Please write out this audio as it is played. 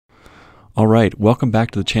Alright, welcome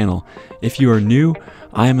back to the channel. If you are new,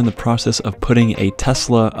 I am in the process of putting a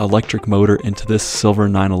Tesla electric motor into this silver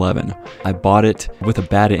 911. I bought it with a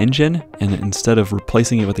bad engine, and instead of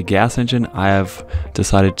replacing it with a gas engine, I have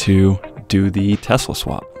decided to do the Tesla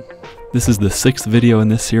swap. This is the 6th video in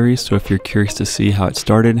this series, so if you're curious to see how it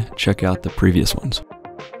started, check out the previous ones.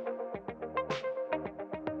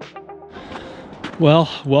 Well,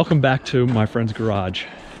 welcome back to my friend's garage.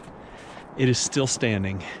 It is still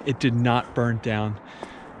standing. It did not burn down.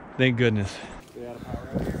 Thank goodness.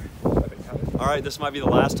 All right, this might be the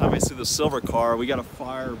last time I see the silver car. We got a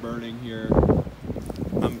fire burning here.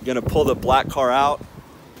 I'm gonna pull the black car out,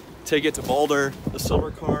 take it to Boulder, the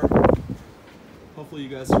silver car. Hopefully you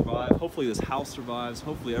guys survive. Hopefully this house survives.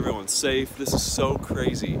 Hopefully everyone's safe. This is so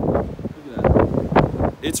crazy. Look at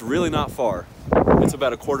that. It's really not far. It's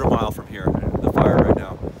about a quarter mile from here, the fire right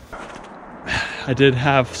now. I did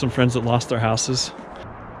have some friends that lost their houses.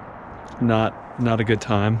 Not a good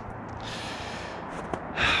time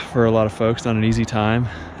for a lot of folks, not an easy time.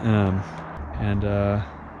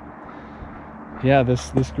 Yeah,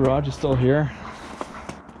 this garage is still here.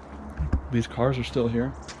 These cars are still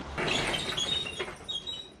here.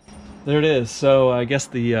 There it is. So I guess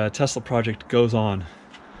the Tesla project goes on.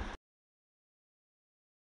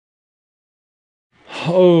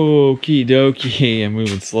 Okie dokie, I'm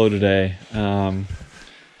moving slow today. I'm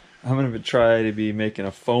gonna try to be making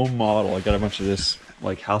a foam model. I got a bunch of this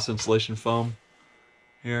like house insulation foam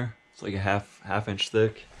here. It's like a half inch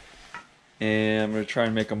thick, and I'm gonna try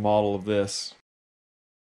and make a model of this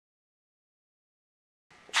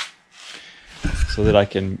so that I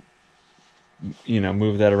can, you know,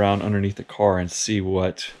 move that around underneath the car and see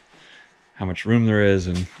how much room there is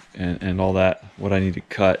and all that. What I need to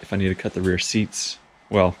cut, if I need to cut the rear seats.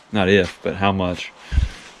 Well, not if, but how much.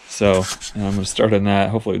 So, and I'm going to start on that.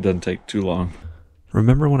 Hopefully it doesn't take too long.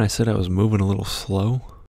 Remember when I said I was moving a little slow?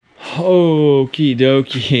 Okie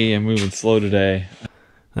dokie, I'm moving slow today.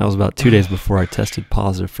 That was about 2 days before I tested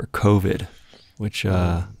positive for COVID, which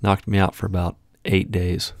knocked me out for about 8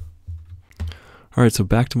 days. Alright, so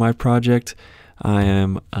back to my project. I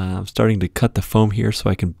am starting to cut the foam here so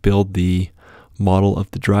I can build the model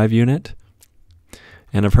of the drive unit.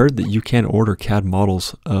 And I've heard that you can order CAD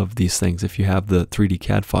models of these things if you have the 3D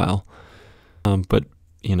CAD file. But,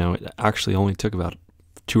 you know, it actually only took about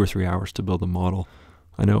 2 or 3 hours to build a model.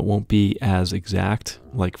 I know it won't be as exact,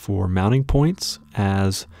 like for mounting points,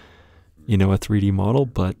 as, you know, a 3D model,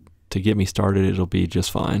 but to get me started, it'll be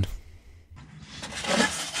just fine.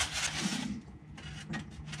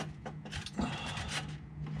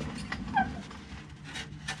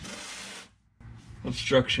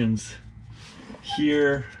 Obstructions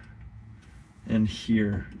here and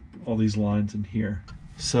here, all these lines in here.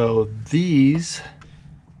 So these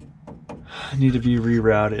need to be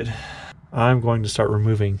rerouted. I'm going to start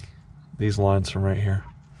removing these lines from right here.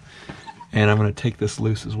 And I'm going to take this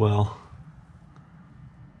loose as well,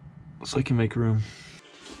 so I can make room.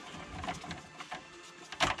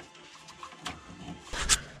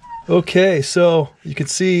 Okay, so you can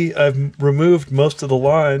see I've removed most of the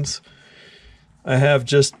lines. I have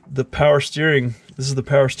just the power steering. This is the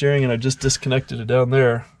power steering, and I just disconnected it down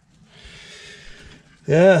there.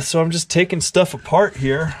 Yeah, so I'm just taking stuff apart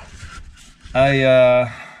here.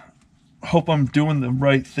 I hope I'm doing the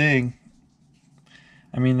right thing.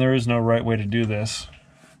 I mean, there is no right way to do this.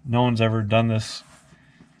 No one's ever done this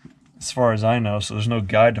as far as I know, so there's no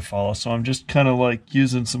guide to follow. So I'm just kind of like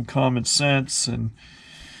using some common sense and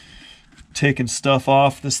taking stuff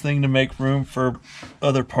off this thing to make room for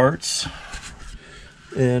other parts.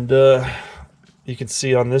 And you can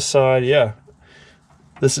see on this side, yeah,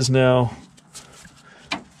 this is now,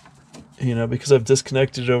 you know, because I've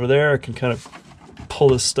disconnected it over there, I can kind of pull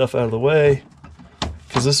this stuff out of the way,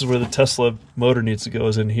 because this is where the Tesla motor needs to go,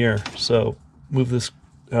 is in here. So move this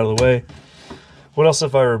out of the way. What else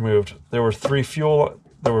have I removed? There were fuel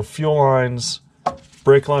lines,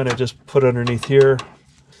 brake line I just put underneath here.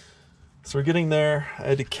 So we're getting there. I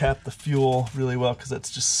had to cap the fuel really well because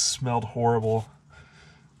that's just smelled horrible.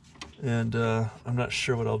 And I'm not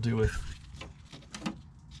sure what I'll do with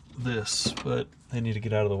this, but I need to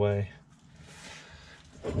get out of the way.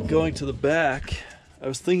 Going to the back, I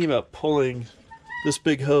was thinking about pulling this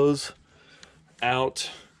big hose out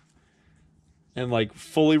and like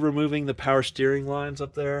fully removing the power steering lines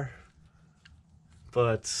up there.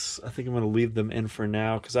 But I think I'm going to leave them in for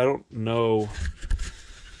now because I don't know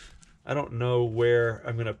where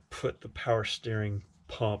I'm going to put the power steering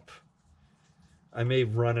pump. I may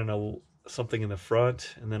run in something in the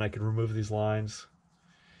front, and then I can remove these lines.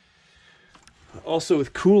 Also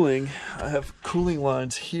with cooling, I have cooling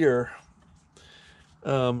lines here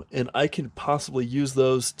and I can possibly use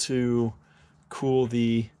those to cool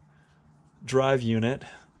the drive unit.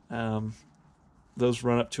 Those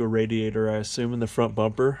run up to a radiator, I assume, in the front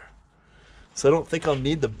bumper. So I don't think I'll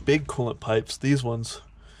need the big coolant pipes, these ones.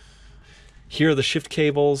 Here are the shift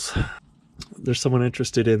cables. There's someone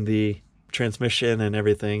interested in the transmission and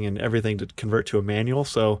everything to convert to a manual,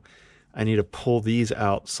 so I need to pull these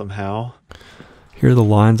out somehow. Here are the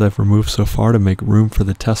lines I've removed so far to make room for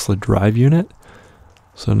the Tesla drive unit.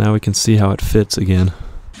 So now we can see how it fits again.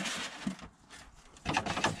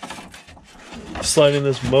 Sliding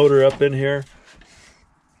this motor up in here.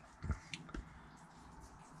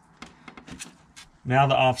 Now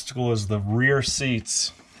the obstacle is the rear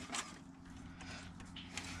seats.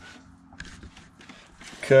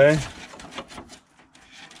 Okay.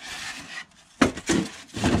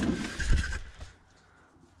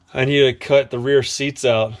 I need to cut the rear seats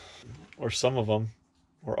out, or some of them,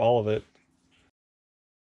 or all of it.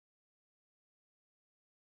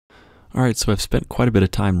 Alright, so I've spent quite a bit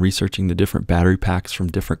of time researching the different battery packs from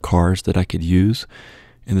different cars that I could use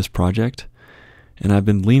in this project. And I've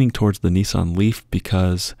been leaning towards the Nissan Leaf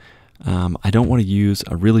because I don't want to use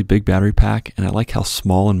a really big battery pack, and I like how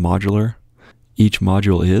small and modular each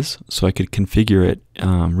module is, so I could configure it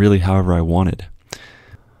really however I wanted.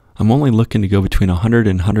 I'm only looking to go between 100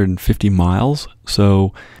 and 150 miles,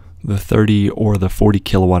 so the 30 or the 40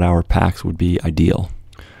 kilowatt hour packs would be ideal.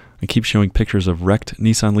 I keep showing pictures of wrecked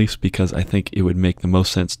Nissan Leafs because I think it would make the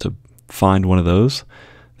most sense to find one of those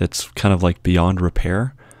that's kind of like beyond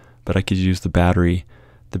repair, but I could use the battery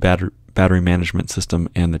management system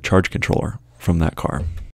and the charge controller from that car.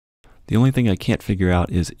 The only thing I can't figure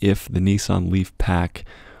out is if the Nissan Leaf pack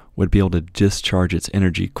would be able to discharge its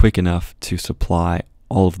energy quick enough to supply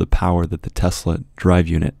all of the power that the Tesla drive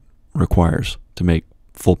unit requires to make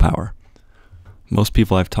full power. Most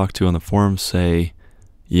people I've talked to on the forums say,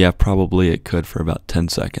 yeah, probably it could for about 10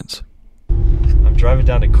 seconds. I'm driving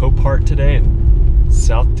down to Copart today in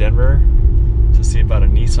South Denver to see about a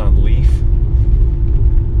Nissan Leaf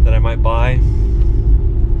that I might buy.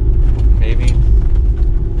 Maybe.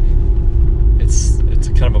 It's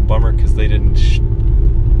kind of a bummer because they didn't.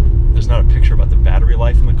 There's not a picture about the battery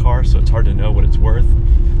life in the car, so it's hard to know what it's worth.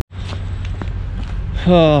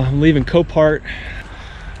 I'm leaving Copart.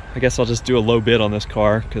 I guess I'll just do a low bid on this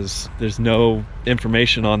car because there's no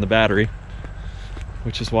information on the battery,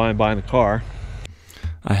 which is why I'm buying the car.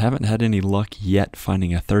 I haven't had any luck yet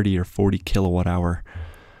finding a 30 or 40 kilowatt hour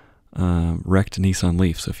wrecked Nissan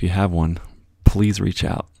Leaf, so if you have one, please reach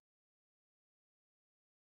out.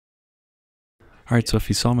 Alright, so if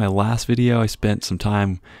you saw my last video, I spent some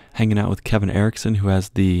time hanging out with Kevin Erickson, who has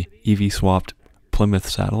the EV swapped Plymouth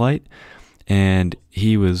Satellite, and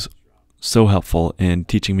he was so helpful in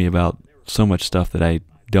teaching me about so much stuff that I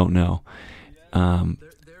don't know.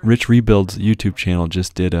 Rich Rebuild's YouTube channel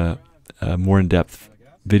just did a more in-depth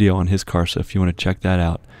video on his car, so if you want to check that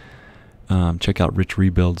out, check out Rich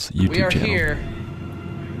Rebuild's YouTube channel. We are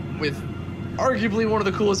here with arguably one of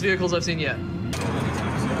the coolest vehicles I've seen yet.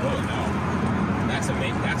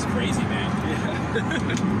 That's crazy,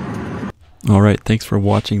 man. Alright, thanks for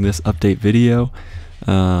watching this update video.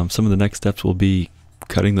 Some of the next steps will be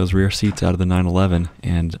cutting those rear seats out of the 911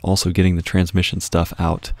 and also getting the transmission stuff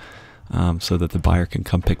out so that the buyer can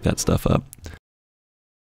come pick that stuff up.